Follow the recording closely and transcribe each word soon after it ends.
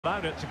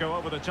Allowed it to go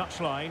over the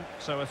touchline,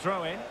 so a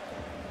throw in.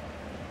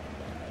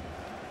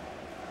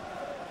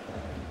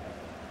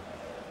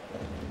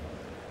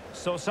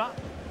 Sosa.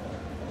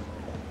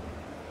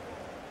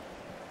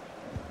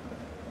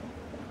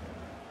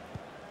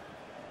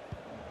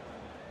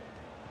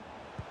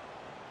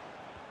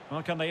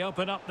 Well, can they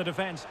open up the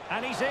defence?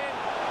 And he's in. And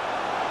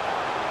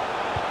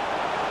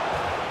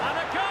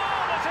a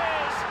goal it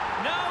is!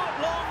 No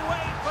long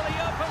wait for the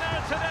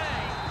opener today.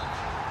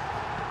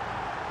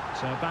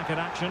 So back in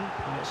action,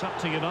 and it's up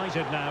to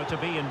United now to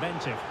be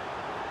inventive.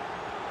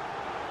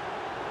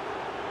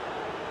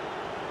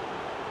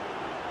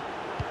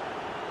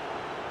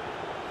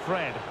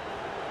 Fred.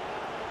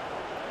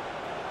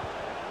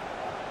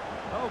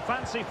 Oh,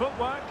 fancy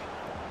footwork.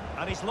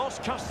 And he's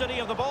lost custody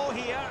of the ball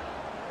here.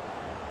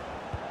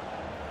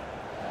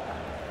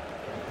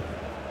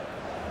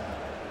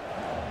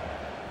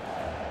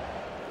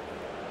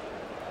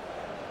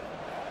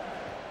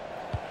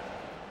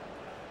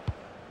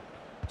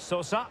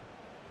 Sosa.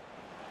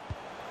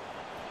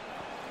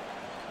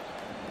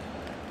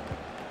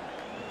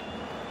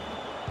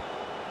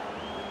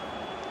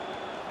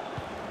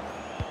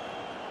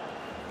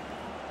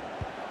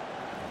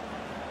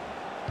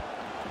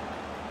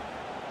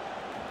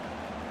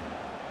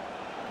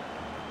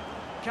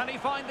 Can he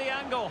find the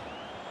angle?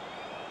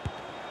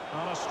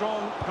 And a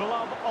strong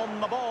glove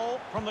on the ball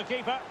from the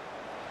keeper.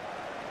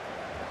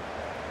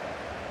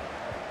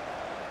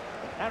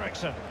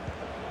 Ericsson.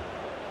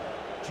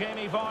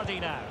 Jamie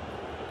Vardy now.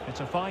 It's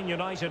a fine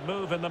United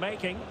move in the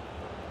making.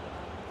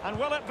 And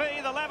will it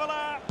be the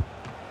leveller?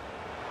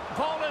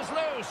 Ball is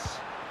loose.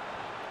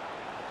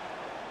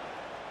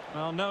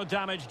 Well, no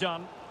damage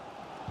done.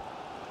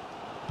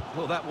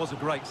 Well, that was a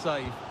great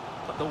save.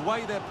 But the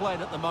way they're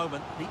playing at the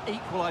moment, the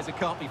equaliser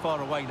can't be far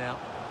away now.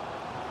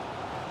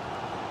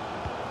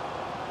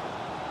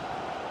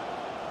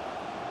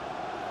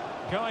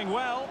 Going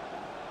well.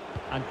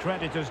 And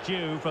credit is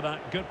due for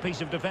that good piece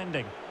of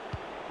defending.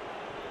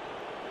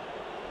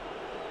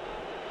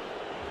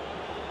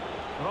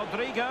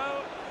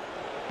 Rodrigo.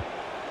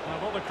 Now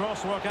will the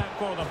cross work out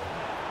for them?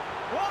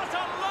 What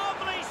a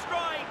lovely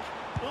strike!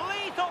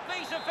 Lethal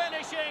piece of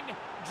finishing.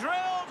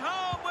 Drilled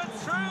home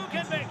with true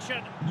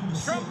conviction.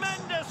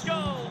 Tremendous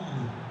goal.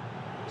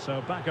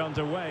 So back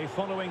underway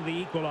following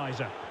the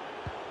equaliser.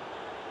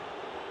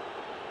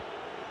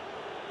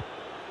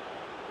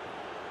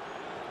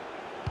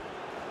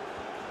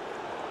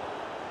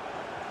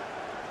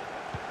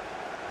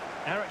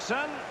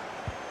 Ericsson.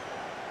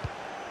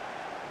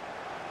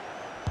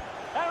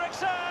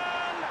 Ericsson!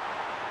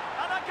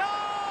 And a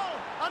goal!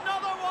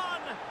 Another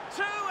one!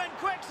 Two in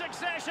quick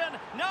succession.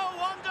 No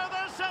wonder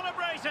they're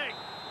celebrating.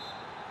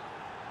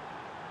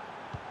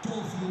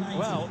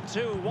 Well,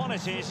 2-1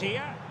 it is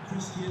here.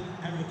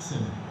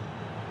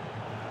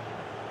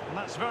 And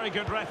that's very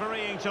good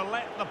refereeing to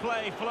let the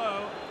play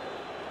flow.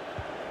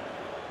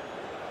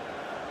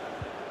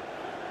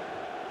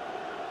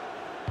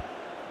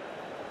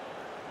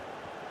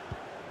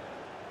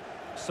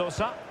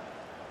 Sosa.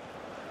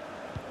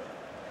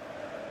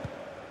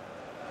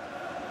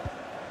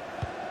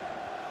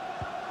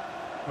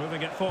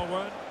 Moving it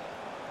forward.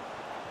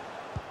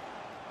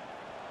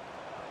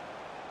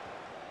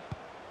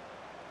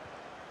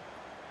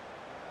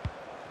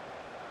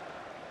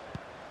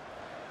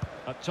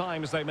 At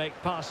times they make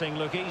passing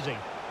look easy.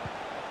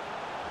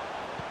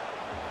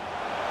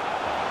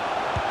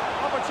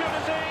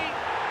 Opportunity!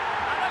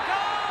 And a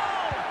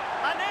goal!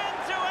 An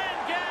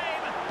end-to-end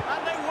game!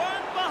 And they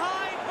weren't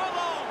behind for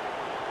long!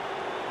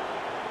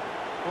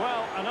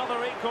 Well, another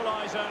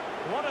equaliser.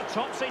 What a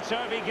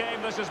topsy-turvy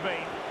game this has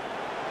been.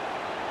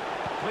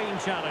 Clean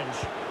challenge.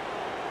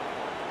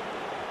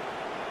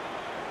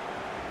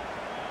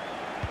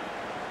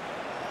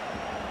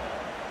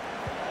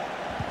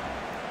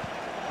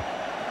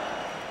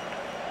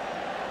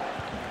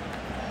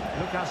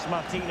 Lucas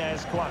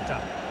Martinez Quarta.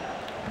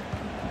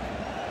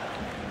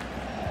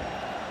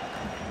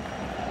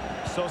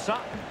 Sosa.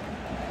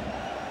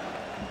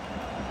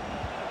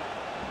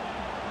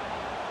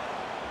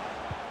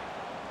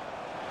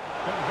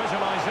 Good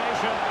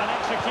visualization and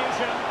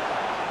execution.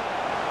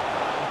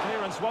 The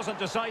clearance wasn't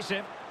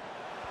decisive.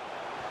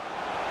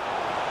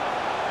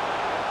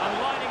 And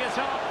lining it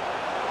up.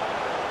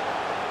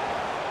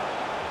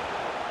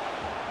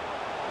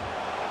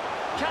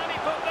 Can he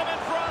put them in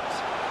front?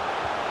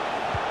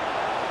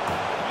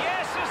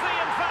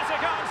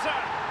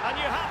 And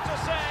you have to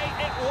say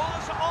it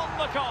was on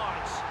the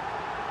cards.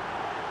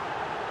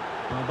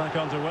 Well, back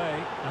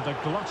underway and a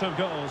glut of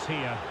goals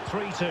here.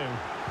 3-2.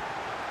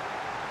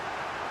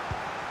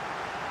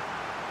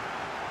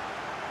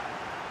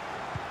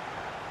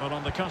 But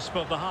on the cusp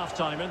of the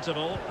half-time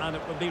interval, and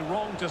it would be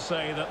wrong to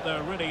say that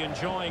they're really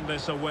enjoying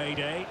this away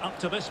day, up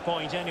to this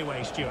point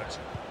anyway, Stuart.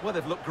 Well,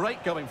 they've looked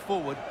great going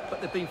forward,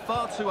 but they've been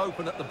far too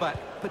open at the back,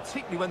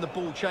 particularly when the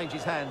ball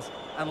changes hands.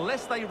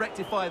 Unless they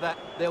rectify that,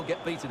 they'll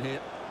get beaten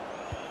here.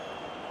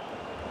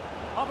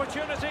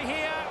 Opportunity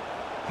here.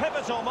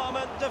 Pivotal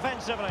moment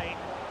defensively.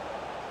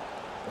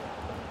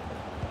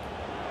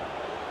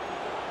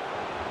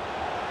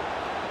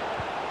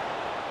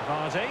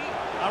 Vardy,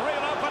 a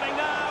real opening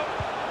now.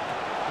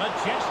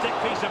 Majestic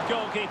piece of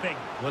goalkeeping.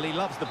 Well, he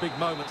loves the big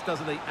moments,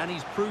 doesn't he? And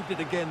he's proved it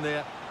again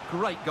there.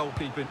 Great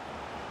goalkeeping.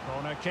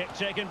 Corner kick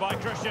taken by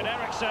Christian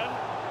Eriksen.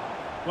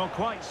 Well,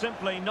 quite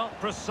simply not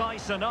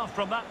precise enough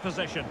from that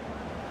position.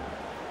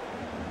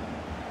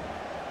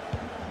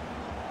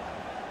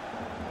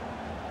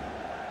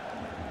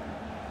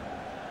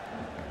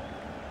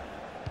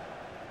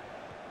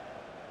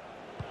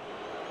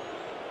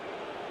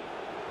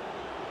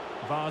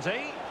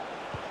 Vardy,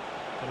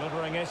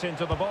 delivering it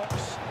into the box.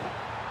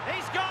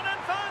 He's gone and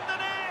found the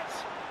net!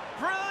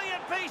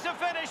 Brilliant piece of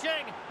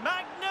finishing!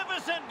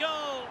 Magnificent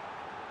goal!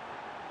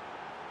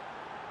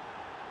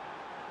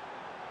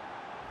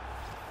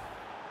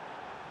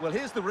 Well,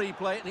 here's the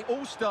replay, and it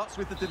all starts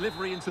with the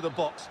delivery into the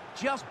box.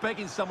 Just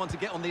begging someone to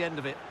get on the end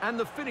of it. And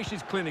the finish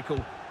is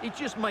clinical. He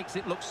just makes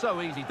it look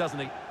so easy, doesn't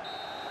he?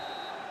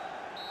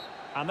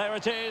 And there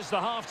it is,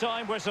 the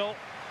half-time whistle.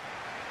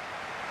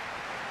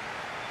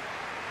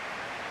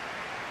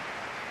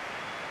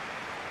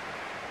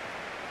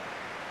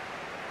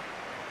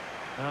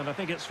 And I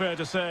think it's fair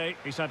to say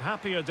he's had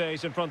happier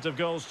days in front of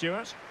goal,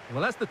 Stuart.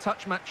 Well, as the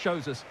touch map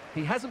shows us,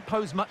 he hasn't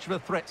posed much of a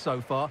threat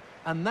so far,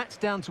 and that's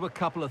down to a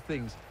couple of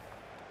things.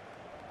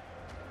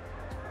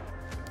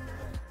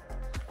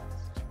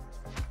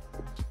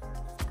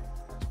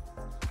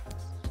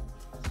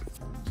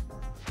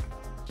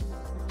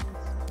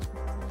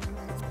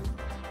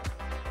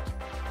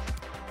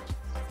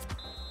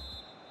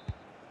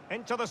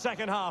 Into the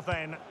second half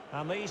then,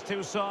 and these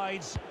two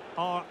sides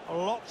are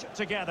locked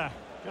together.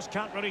 Just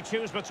can't really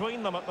choose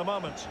between them at the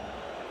moment.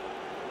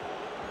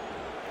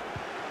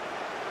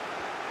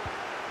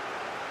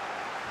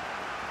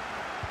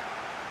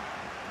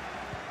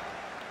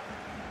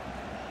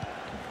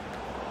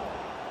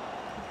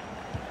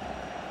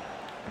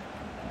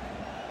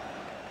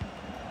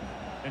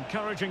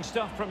 Encouraging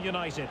stuff from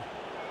United.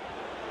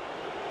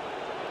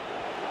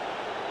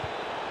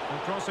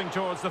 And crossing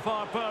towards the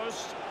far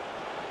post.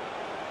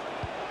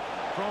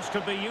 Cross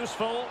could be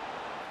useful.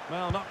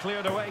 Well, not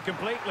cleared away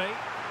completely.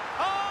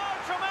 Oh,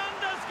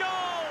 tremendous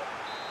goal!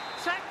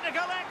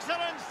 Technical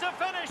excellence to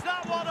finish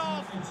that one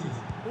off.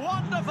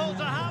 Wonderful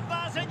to have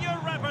that in your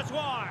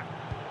repertoire.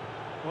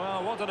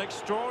 Well, what an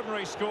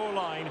extraordinary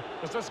scoreline.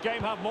 Does this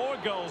game have more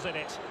goals in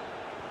it?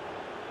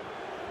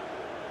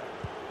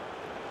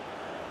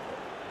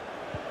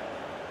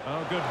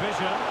 Oh, good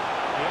vision.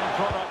 The end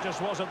product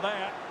just wasn't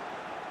there.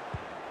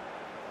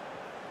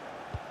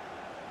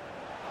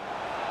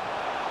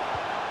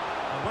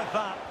 And with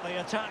that,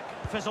 the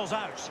attack fizzles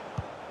out.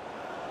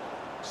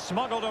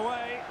 Smuggled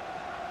away.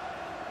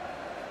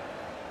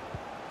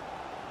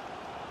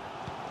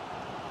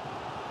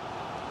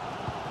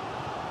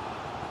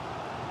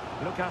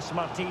 Lucas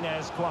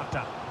Martinez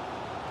Quarta.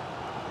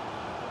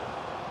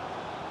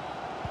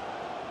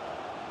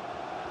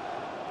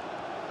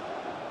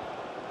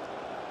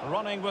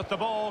 Running with the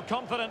ball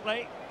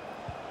confidently.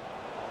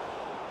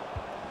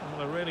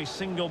 Well, a really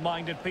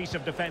single-minded piece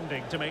of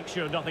defending to make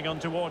sure nothing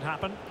untoward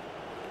happened.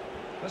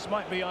 This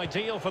might be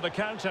ideal for the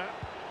counter.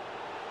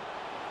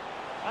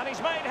 And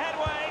he's made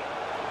headway.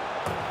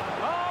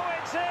 Oh,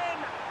 it's in!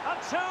 A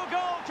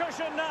two-goal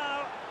cushion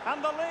now.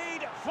 And the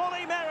lead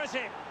fully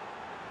merited.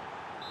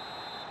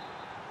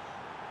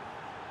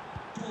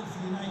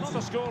 Not a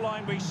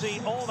scoreline we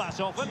see all that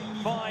often.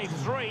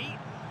 5-3.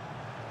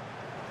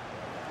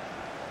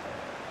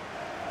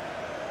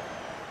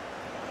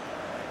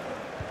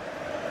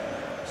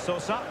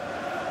 Sosa.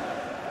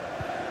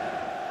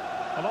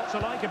 A lot to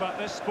like about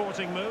this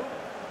sporting move.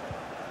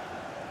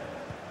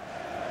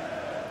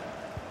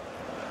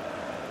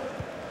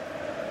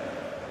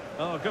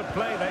 Oh, good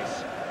play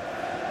this.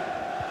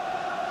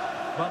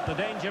 But the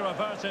danger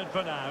averted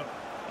for now.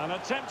 And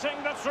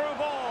attempting the through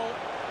ball.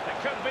 It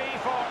could be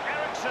for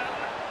Eriksen.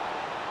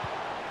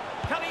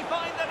 Can he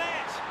find the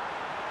net?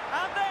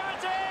 And there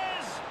it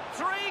is!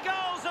 3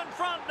 goals in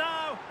front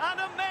now. An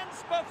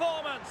immense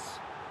performance.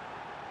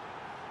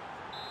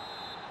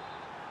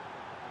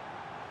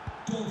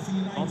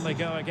 On they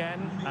go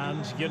again,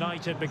 and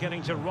United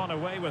beginning to run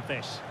away with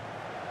this.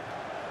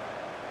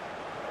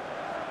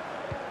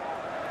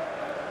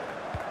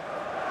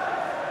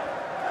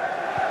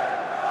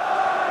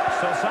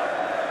 Sosa.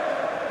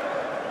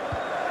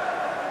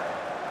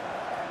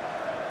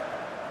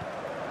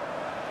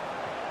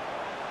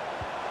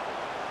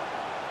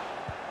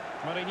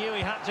 Well, he knew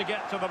he had to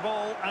get to the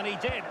ball, and he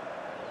did.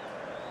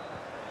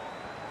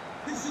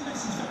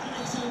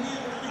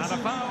 And a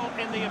foul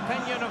in the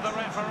opinion of the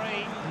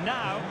referee.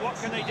 Now, what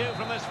can they do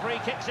from this free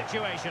kick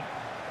situation?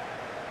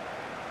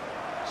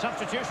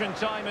 Substitution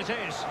time it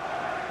is.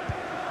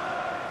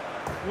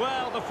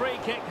 Well, the free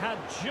kick had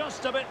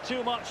just a bit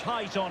too much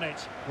height on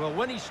it. Well,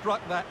 when he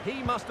struck that,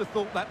 he must have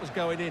thought that was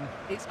going in.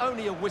 It's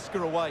only a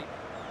whisker away.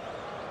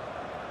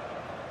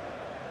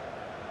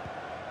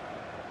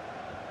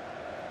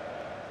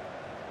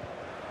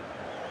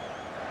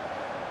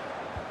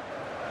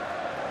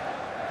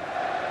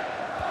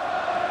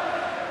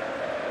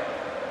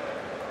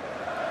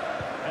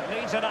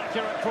 Needs an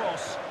accurate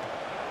cross.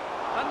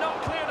 And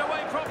not cleared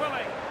away properly.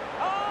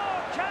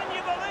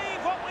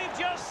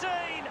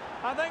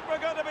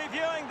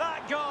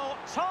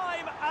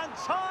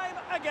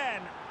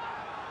 again.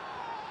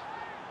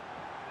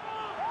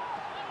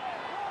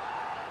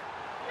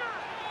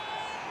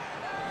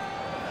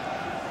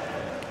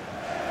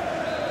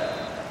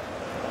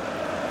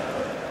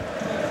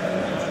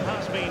 It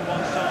has been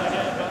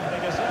one-sided, but they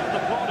deserve the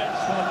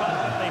plaudits for the fact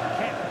that they've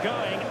kept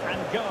going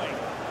and going.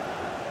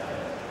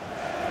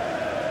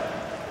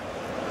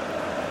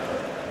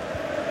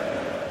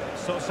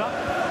 Sosa.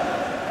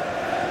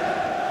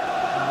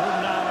 Room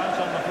now out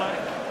on the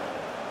flank.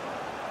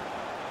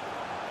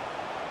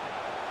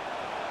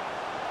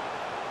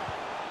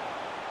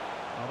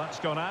 Well, that's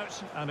gone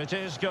out, and it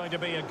is going to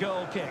be a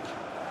goal kick.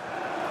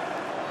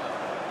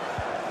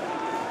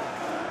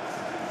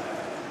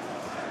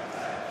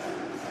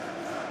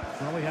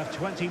 Well, we have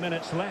 20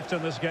 minutes left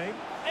in this game.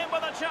 In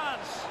with a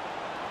chance.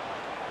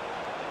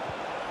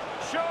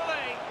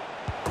 Surely.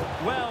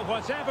 Well,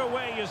 whatever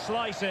way you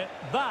slice it,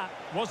 that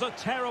was a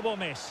terrible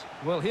miss.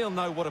 Well, he'll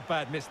know what a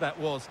bad miss that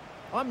was.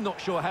 I'm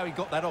not sure how he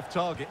got that off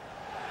target.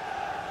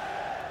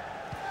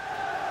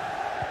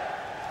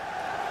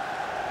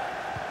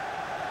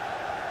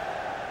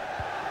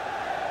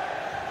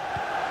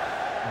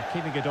 Well,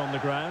 keeping it on the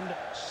ground,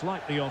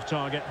 slightly off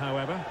target,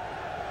 however.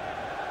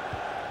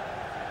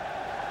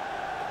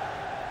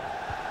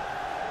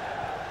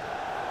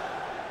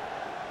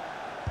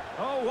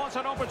 Oh, what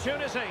an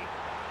opportunity.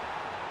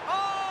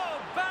 Oh,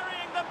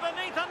 burying them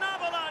beneath an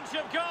avalanche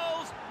of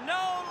goals.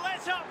 No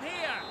let-up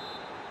here.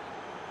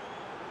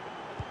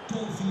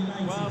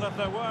 Well, if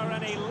there were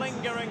any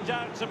lingering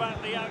doubts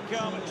about the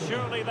outcome,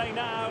 surely they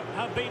now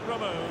have been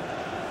removed.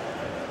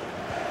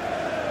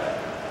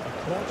 A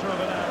quarter of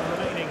an hour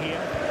remaining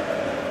here.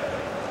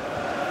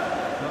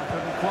 Well,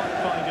 couldn't quite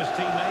find his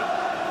teammate.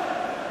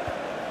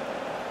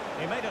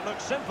 He made it look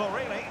simple,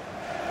 really.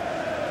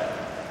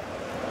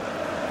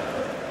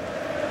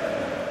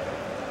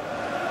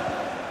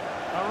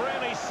 A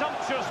really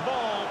sumptuous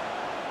ball.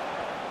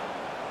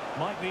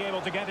 Might be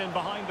able to get in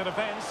behind the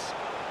defence.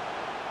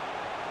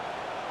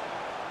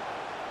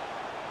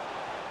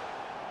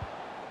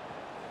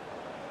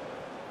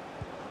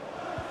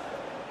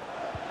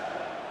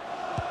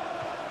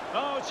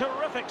 Oh,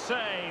 terrific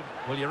save.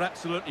 Well, you're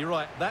absolutely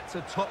right. That's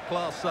a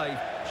top-class save.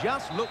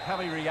 Just look how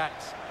he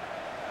reacts.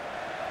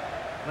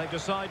 They've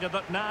decided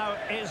that now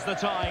is the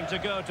time to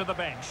go to the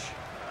bench.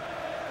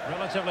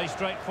 Relatively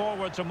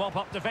straightforward to mop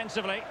up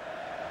defensively.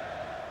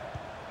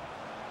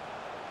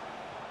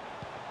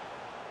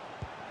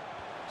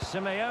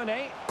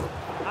 Simeone.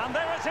 And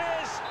there it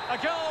is, a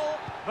goal.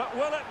 But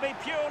will it be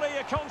purely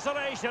a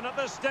consolation at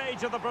this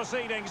stage of the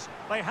proceedings?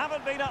 They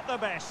haven't been at their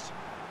best.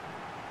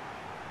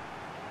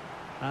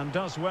 And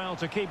does well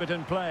to keep it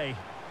in play.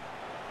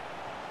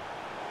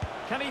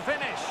 Can he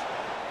finish?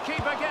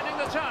 Keeper getting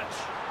the touch.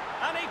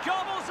 And he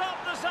gobbles up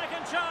the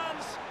second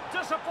chance.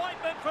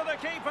 Disappointment for the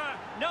keeper.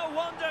 No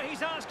wonder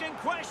he's asking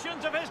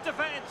questions of his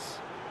defence.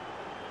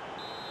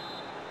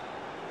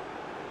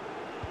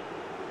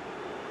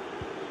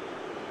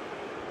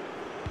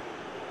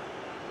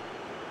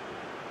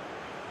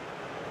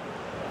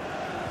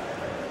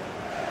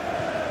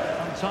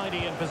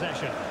 Untidy in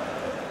possession.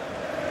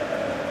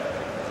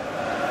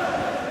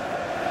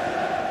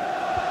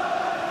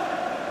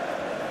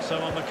 So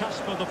on the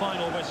cusp of the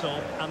final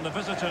whistle, and the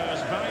visitors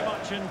very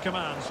much in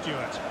command,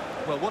 Stuart.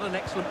 Well, what an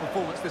excellent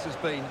performance this has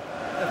been.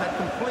 They've had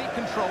complete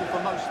control for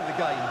most of the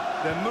game.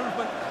 Their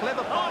movement,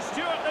 clever pass. Oh,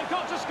 Stuart, they've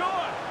got to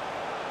score!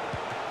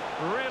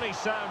 Really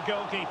sound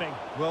goalkeeping.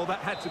 Well, that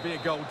had to be a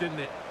goal, didn't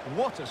it?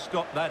 What a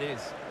stop that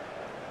is.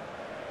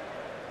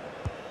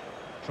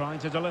 Trying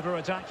to deliver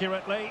it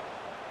accurately.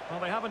 Well,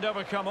 they haven't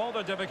overcome all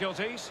the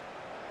difficulties.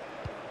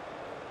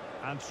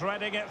 And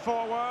threading it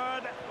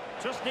forward.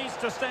 Just needs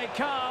to stay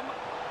calm.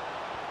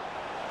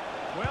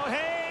 Will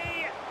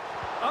he?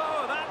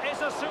 Oh, that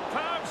is a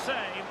superb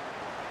save.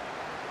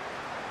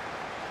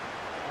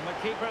 And the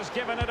keeper's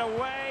given it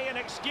away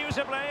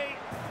inexcusably.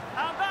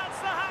 And that's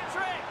the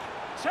hat-trick.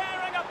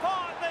 Tearing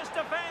apart this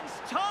defence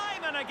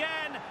time and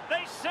again.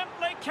 They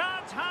simply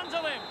can't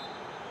handle him.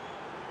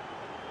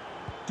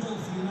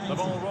 The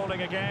ball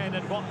rolling again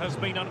in what has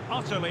been an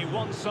utterly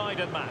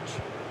one-sided match.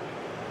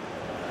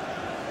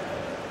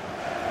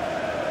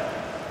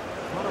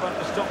 What about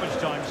the stoppage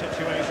time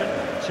situation?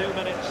 2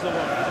 minutes the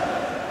word.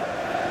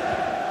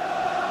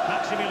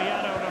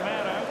 Maximiliano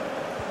Romero.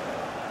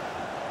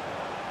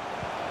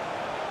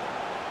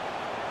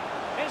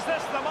 Is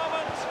this the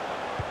moment?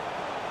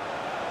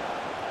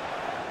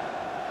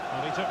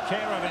 Well, he took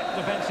care of it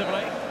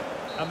defensively.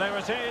 And there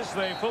it is,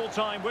 the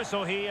full-time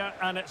whistle here,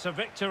 and it's a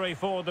victory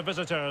for the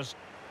visitors.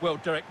 Well,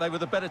 Derek, they were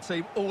the better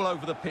team all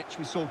over the pitch.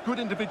 We saw good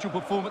individual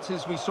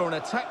performances. We saw an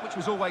attack which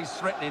was always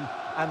threatening,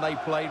 and they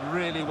played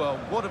really well.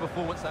 What a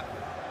performance that...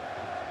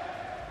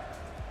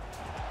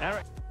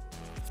 Eric.